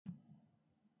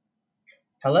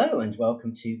Hello and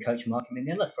welcome to Coach Mark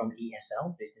Manila from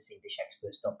ESL,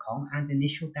 BusinessEnglishExperts.com and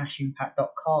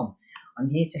Initial-Impact.com. I'm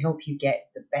here to help you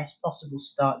get the best possible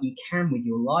start you can with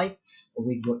your life or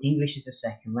with your English as a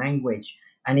second language.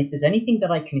 And if there's anything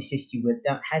that I can assist you with,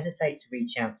 don't hesitate to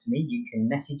reach out to me. You can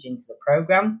message into the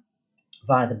program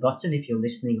via the button if you're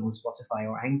listening on Spotify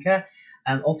or Anchor.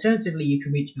 Alternatively, you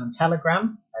can reach me on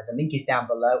Telegram. The link is down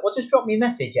below, or just drop me a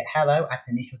message at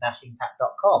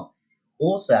hello@initial-impact.com.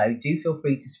 Also, do feel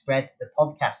free to spread the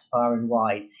podcast far and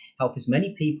wide. Help as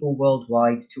many people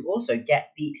worldwide to also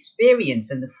get the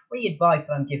experience and the free advice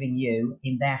that I'm giving you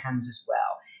in their hands as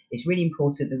well. It's really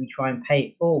important that we try and pay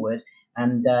it forward.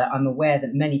 And I'm aware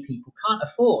that many people can't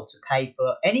afford to pay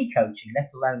for any coaching,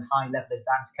 let alone high-level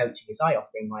advanced coaching as I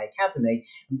offer in my academy.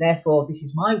 And therefore, this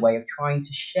is my way of trying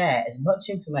to share as much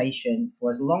information for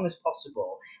as long as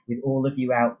possible with all of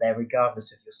you out there,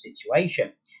 regardless of your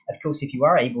situation. Of course, if you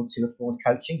are able to afford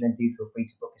coaching, then do feel free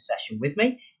to book a session with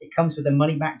me. It comes with a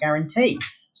money-back guarantee.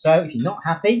 So if you're not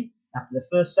happy after the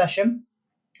first session,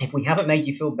 if we haven't made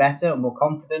you feel better or more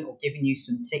confident or given you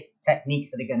some techniques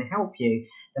that are going to help you,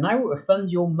 then I will refund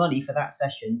your money for that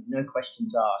session, no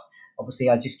questions asked. Obviously,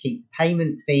 I just keep the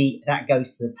payment fee. That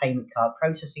goes to the payment card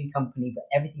processing company, but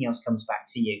everything else comes back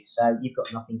to you. So you've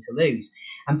got nothing to lose.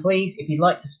 And please, if you'd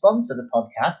like to sponsor the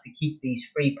podcast to keep these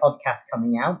free podcasts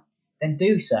coming out, then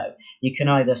do so. You can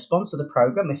either sponsor the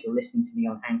program if you're listening to me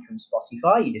on Anchor and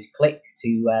Spotify. You just click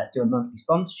to do a monthly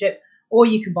sponsorship, or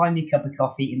you can buy me a cup of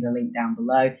coffee in the link down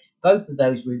below. Both of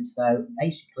those routes, though,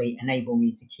 basically enable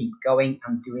me to keep going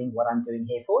and doing what I'm doing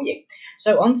here for you.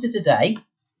 So on to today,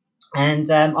 and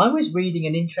I was reading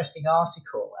an interesting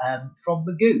article from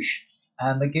Magoosh.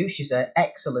 Magoosh is an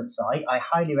excellent site. I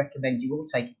highly recommend you all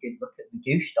take a good look at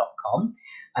magoosh.com.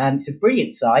 It's a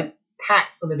brilliant site,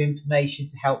 packed full of information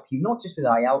to help you, not just with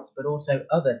IELTS, but also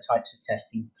other types of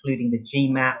testing, including the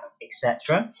GMAT,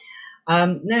 etc.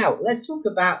 Now, let's talk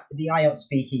about the IELTS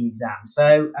speaking exam.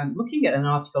 So, looking at an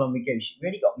article on Magoosh, it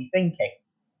really got me thinking.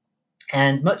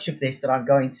 And much of this that I'm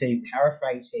going to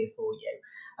paraphrase here for you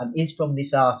is from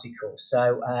this article.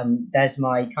 So, there's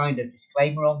my kind of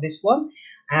disclaimer on this one.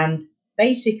 And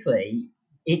basically,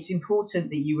 it's important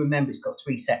that you remember it's got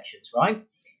 3 sections, right?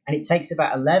 And it takes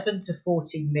about 11 to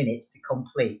 14 minutes to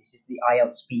complete. This is the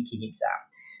IELTS speaking exam.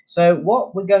 So,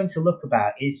 what we're going to look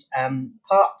about is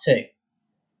part 2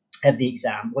 of the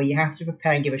exam, where you have to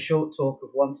prepare and give a short talk of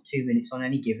 1 to 2 minutes on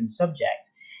any given subject.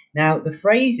 Now, the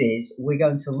phrases we're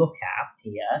going to look at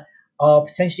here are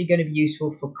potentially going to be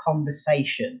useful for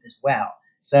conversation as well.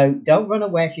 So don't run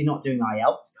away if you're not doing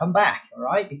IELTS. Come back, all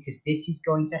right? Because this is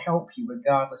going to help you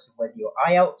regardless of whether you're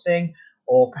IELTSing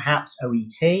or perhaps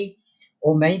OET,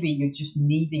 or maybe you're just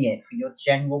needing it for your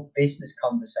general business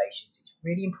conversations. It's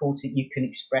really important you can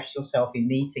express yourself in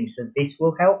meetings, so this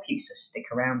will help you. So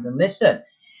stick around and listen.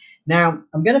 Now,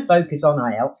 I'm going to focus on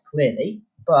IELTS clearly,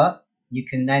 but you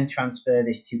can then transfer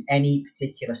this to any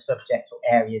particular subject or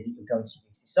area that you're going to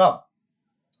use this on.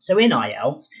 So in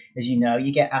IELTS, as you know,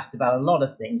 you get asked about a lot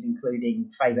of things, including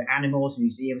favourite animals,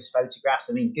 museums, photographs.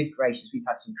 I mean, good gracious, we've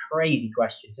had some crazy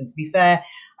questions. And to be fair,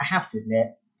 I have to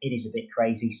admit, it is a bit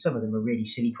crazy. Some of them are really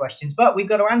silly questions, but we've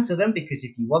got to answer them because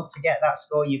if you want to get that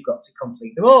score, you've got to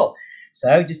complete them all.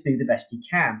 So just do the best you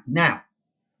can. Now,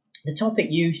 the topic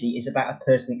usually is about a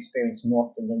personal experience more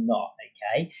often than not,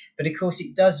 okay? But of course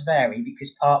it does vary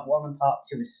because part 1 and part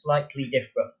 2 is slightly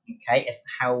different, okay, as to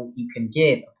how you can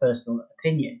give a personal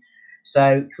opinion.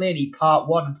 So clearly part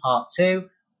 1 and part 2,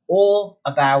 all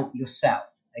about yourself,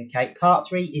 okay? Part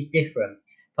 3 is different.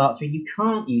 Part 3, you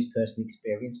can't use personal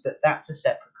experience, but that's a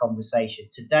separate conversation.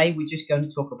 Today we're just going to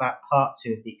talk about part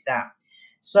 2 of the exam.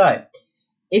 So,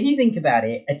 if you think about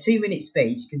it, a 2-minute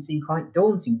speech can seem quite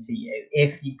daunting to you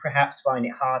if you perhaps find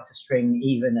it hard to string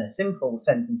even a simple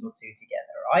sentence or 2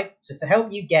 together, right? So to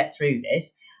help you get through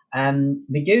this,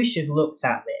 Magoosh have looked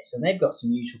at this and they've got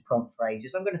some usual prompt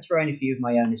phrases. I'm going to throw in a few of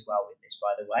my own as well with this,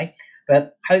 by the way,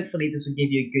 but hopefully this will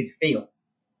give you a good feel.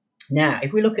 Now,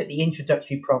 if we look at the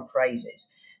introductory prompt phrases,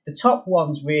 the top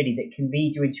ones really that can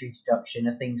lead you into introduction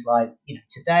are things like,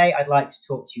 today I'd like to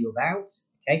talk to you about.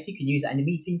 Okay, so you can use that in a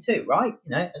meeting too, right?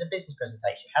 At a business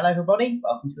presentation. Hello, everybody.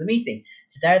 Welcome to the meeting.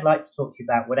 Today, I'd like to talk to you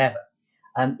about whatever.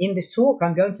 In this talk,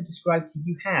 I'm going to describe to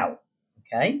you how.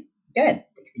 Okay, again,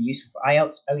 it can be useful for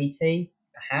IELTS, OET,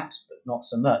 perhaps, but not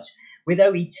so much. With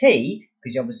OET,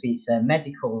 because obviously it's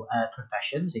medical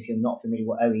professions, if you're not familiar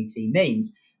with what OET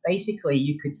means, basically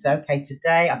you could say, okay,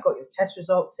 today I've got your test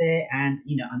results here, and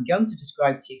I'm going to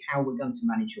describe to you how we're going to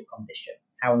manage your condition.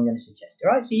 How I'm going to suggest it,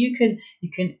 all right? So you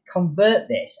can convert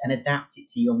this and adapt it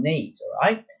to your needs, all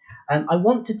right? I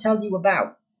want to tell you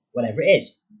about whatever it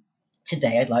is.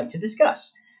 today I'd like to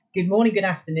discuss. Good morning, good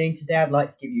afternoon. Today I'd like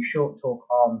to give you a short talk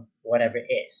on whatever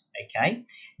it is. Okay.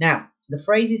 Now, the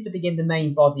phrase is to begin the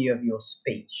main body of your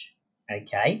speech.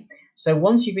 Okay. So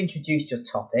once you've introduced your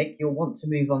topic, you'll want to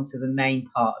move on to the main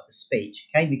part of the speech.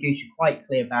 Okay. Magoosh, you're quite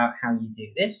clear about how you do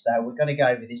this. So we're going to go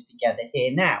over this together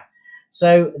here now.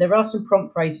 So there are some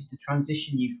prompt phrases to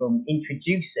transition you from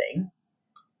introducing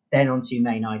then onto your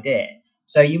main idea.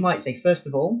 So you might say, first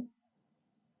of all,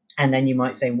 and then you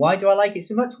might say, why do I like it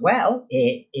so much? Well,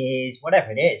 it is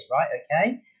whatever it is, right?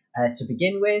 Okay. To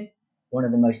begin with, one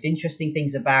of the most interesting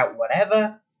things about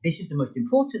whatever, this is the most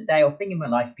important day or thing in my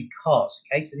life because,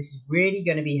 okay, so this is really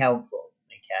going to be helpful,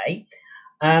 okay?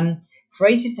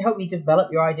 Phrases to help you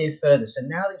develop your idea further. So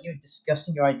now that you're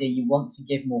discussing your idea, you want to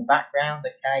give more background,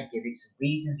 okay? Give it some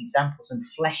reasons, examples, and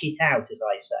flesh it out, as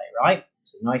I say, right?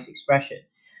 It's a nice expression.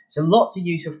 So lots of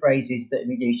useful phrases that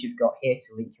you've got here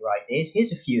to link your ideas.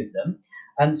 Here's a few of them.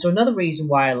 So another reason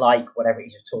why I like whatever it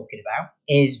is you're talking about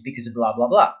is because of blah, blah,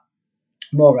 blah.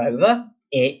 Moreover,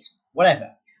 it,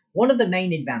 whatever. One of the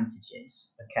main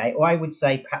advantages, okay, or I would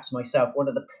say perhaps myself, one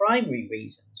of the primary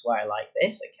reasons why I like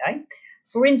this, okay,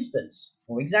 for instance,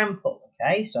 for example,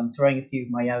 okay, so I'm throwing a few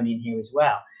of my own in here as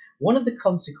well. One of the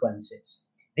consequences,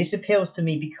 this appeals to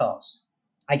me because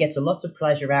I get a lot of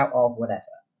pleasure out of whatever.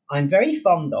 I'm very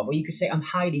fond of, or you could say I'm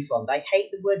highly fond. I hate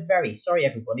the word very. Sorry,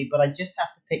 everybody, but I just have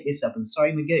to pick this up. I'm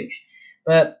sorry, Magoosh.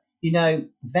 But, you know,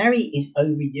 very is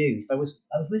overused. I was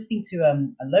listening to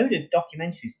a load of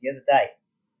documentaries the other day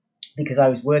because I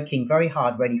was working very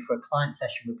hard ready for a client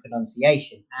session with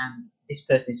pronunciation. And this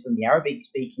person is from the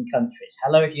Arabic-speaking countries.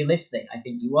 Hello, if you're listening. I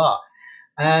think you are.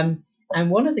 And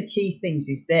one of the key things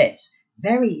is this.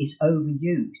 Very is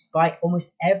overused by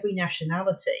almost every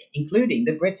nationality, including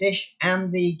the British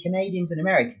and the Canadians and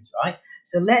Americans, right?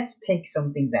 So let's pick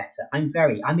something better.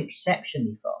 I'm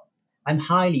exceptionally fond. I'm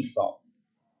highly fond.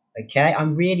 Okay,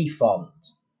 I'm really fond.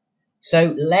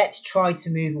 So let's try to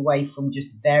move away from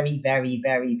just very, very,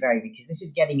 very, very, because this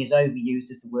is getting as overused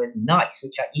as the word nice,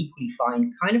 which I equally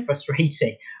find kind of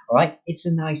frustrating. All right, it's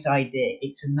a nice idea,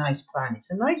 it's a nice plan, it's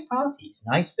a nice party, it's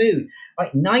nice food.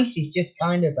 Right, nice is just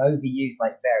kind of overused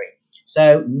like very.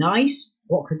 So nice,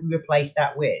 what could we replace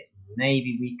that with?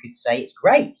 Maybe we could say it's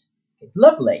great, it's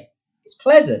lovely, it's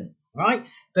pleasant, right?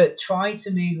 But try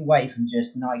to move away from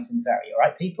just nice and very. All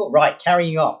right, people. Right,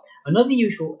 carrying on. Another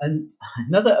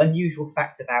unusual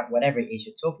fact about whatever it is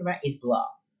you're talking about is blah.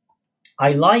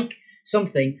 I like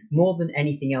something more than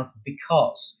anything else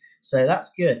because. So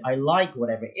that's good. I like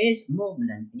whatever it is more than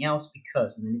anything else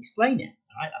because, and then explain it.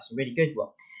 All right, that's a really good one.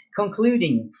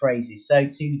 Concluding phrases. So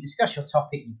to discuss your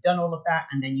topic, you've done all of that,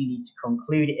 and then you need to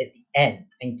conclude it at the end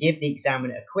and give the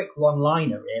examiner a quick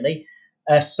one-liner, really,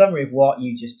 a summary of what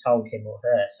you just told him or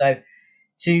her. So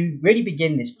to really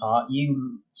begin this part,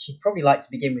 you should probably like to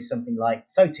begin with something like,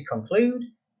 so to conclude,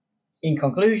 in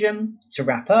conclusion, to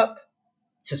wrap up,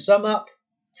 to sum up,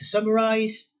 to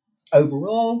summarize,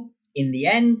 overall, in the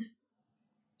end.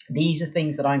 These are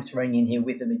things that I'm throwing in here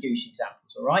with the Magoosh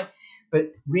examples, all right?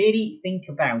 But really think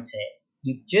about it.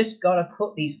 You've just got to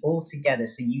put these all together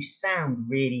so you sound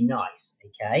really nice,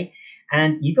 okay?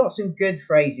 And you've got some good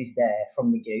phrases there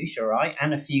from Magoosh, all right?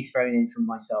 And a few thrown in from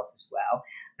myself as well.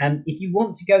 If you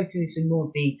want to go through this in more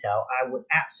detail, I would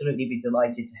absolutely be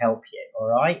delighted to help you, all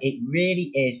right? It really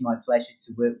is my pleasure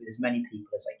to work with as many people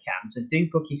as I can. So do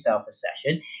book yourself a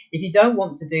session. If you don't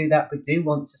want to do that, but do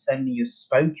want to send me your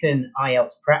spoken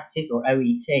IELTS practice or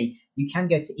OET, you can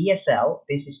go to ESL,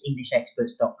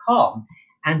 businessenglishexperts.com,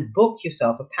 and book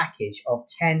yourself a package of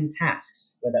 10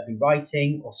 tasks, whether that be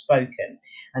writing or spoken.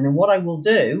 And then what I will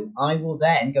do, I will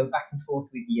then go back and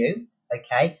forth with you,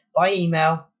 okay, by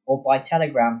email or by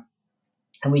Telegram,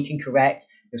 and we can correct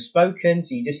your spoken.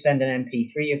 So you just send an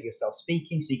MP3 of yourself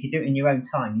speaking, so you can do it in your own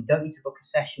time. You don't need to book a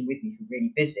session with me if you're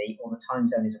really busy or the time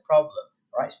zone is a problem.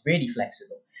 All right, it's really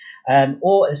flexible.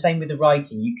 Or the same with the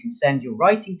writing. You can send your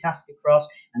writing task across,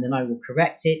 and then I will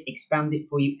correct it, expand it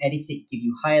for you, edit it, give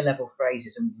you higher level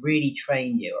phrases, and really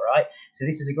train you. All right. So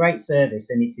this is a great service,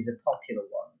 and it is a popular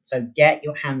one. So get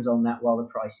your hands on that while the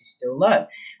price is still low.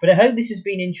 But I hope this has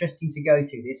been interesting to go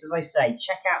through this. As I say,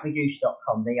 check out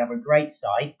magoosh.com. They have a great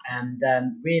site, and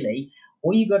really,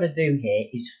 all you got to do here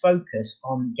is focus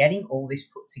on getting all this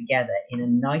put together in a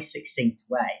nice, succinct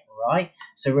way. All right.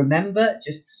 So remember,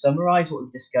 just to summarize what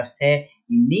we've discussed here,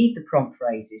 you need the prompt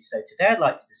phrases. So today I'd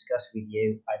like to discuss with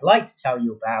you, I'd like to tell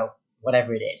you about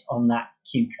whatever it is on that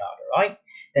cue card. All right.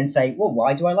 Then say, well,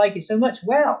 why do I like it so much?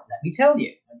 Well, let me tell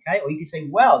you. Okay. Or you can say,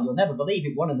 well, you'll never believe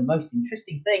it. One of the most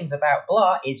interesting things about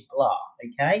blah is blah.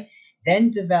 Okay.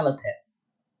 Then develop it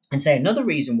and say another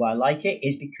reason why I like it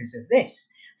is because of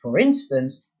this. For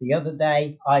instance, the other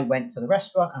day I went to the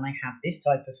restaurant and I had this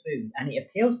type of food, and it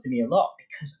appeals to me a lot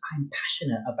because I'm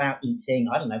passionate about eating,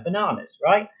 I don't know, bananas,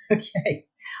 right? Okay.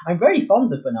 I'm very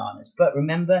fond of bananas, but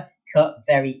remember, cut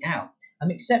very out.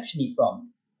 I'm exceptionally fond,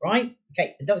 right?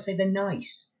 Okay, don't say they're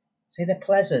nice. Say they're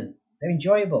pleasant, they're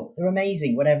enjoyable, they're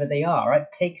amazing, whatever they are, right?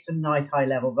 Pick some nice high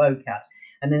level vocab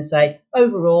and then say,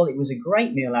 overall, it was a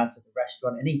great meal out of the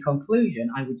restaurant. And in conclusion,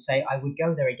 I would say I would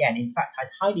go there again. In fact, I'd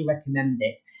highly recommend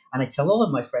it. And I tell all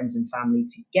of my friends and family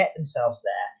to get themselves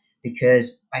there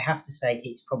because I have to say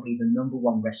it's probably the number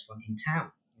one restaurant in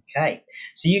town. Okay,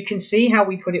 so you can see how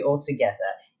we put it all together.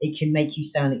 It can make you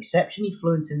sound exceptionally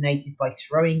fluent and native by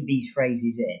throwing these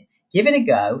phrases in. Give it a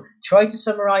go. Try to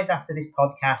summarize after this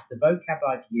podcast the vocab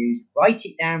I've used. Write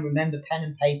it down. Remember, pen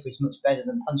and paper is much better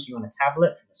than punching on a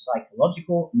tablet from a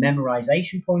psychological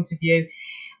memorization point of view.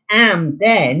 And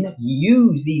then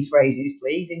use these phrases,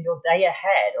 please, in your day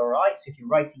ahead. All right. So if you're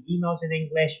writing emails in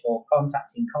English or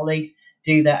contacting colleagues,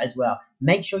 do that as well.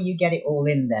 Make sure you get it all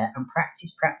in there and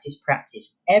practice, practice,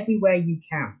 practice everywhere you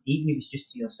can, even if it's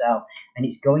just to yourself. And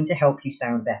it's going to help you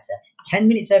sound better. 10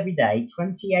 minutes every day,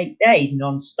 28 days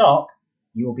non-stop,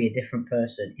 you will be a different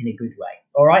person in a good way.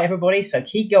 All right, everybody. So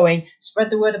keep going. Spread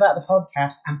the word about the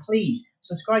podcast and please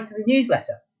subscribe to the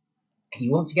newsletter. If you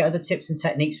want to get other tips and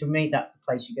techniques from me, that's the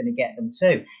place you're going to get them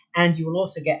too. And you will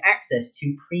also get access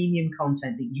to premium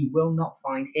content that you will not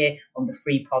find here on the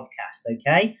free podcast,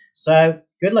 okay? So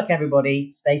good luck,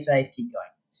 everybody. Stay safe. Keep going.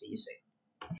 See you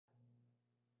soon.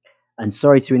 And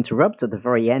sorry to interrupt at the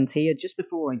very end here. Just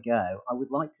before I go, I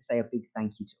would like to say a big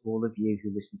thank you to all of you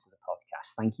who listen to the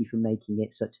podcast. Thank you for making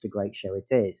it such a great show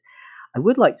it is. I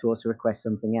would like to also request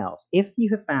something else. If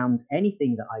you have found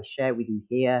anything that I share with you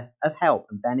here of help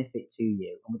and benefit to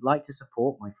you and would like to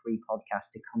support my free podcast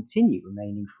to continue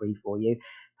remaining free for you,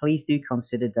 please do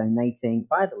consider donating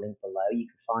via the link below. You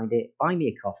can find it, buy me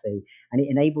a coffee, and it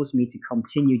enables me to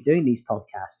continue doing these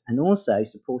podcasts and also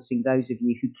supporting those of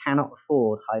you who cannot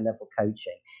afford high-level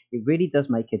coaching. It really does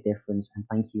make a difference, and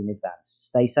thank you in advance.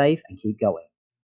 Stay safe and keep going.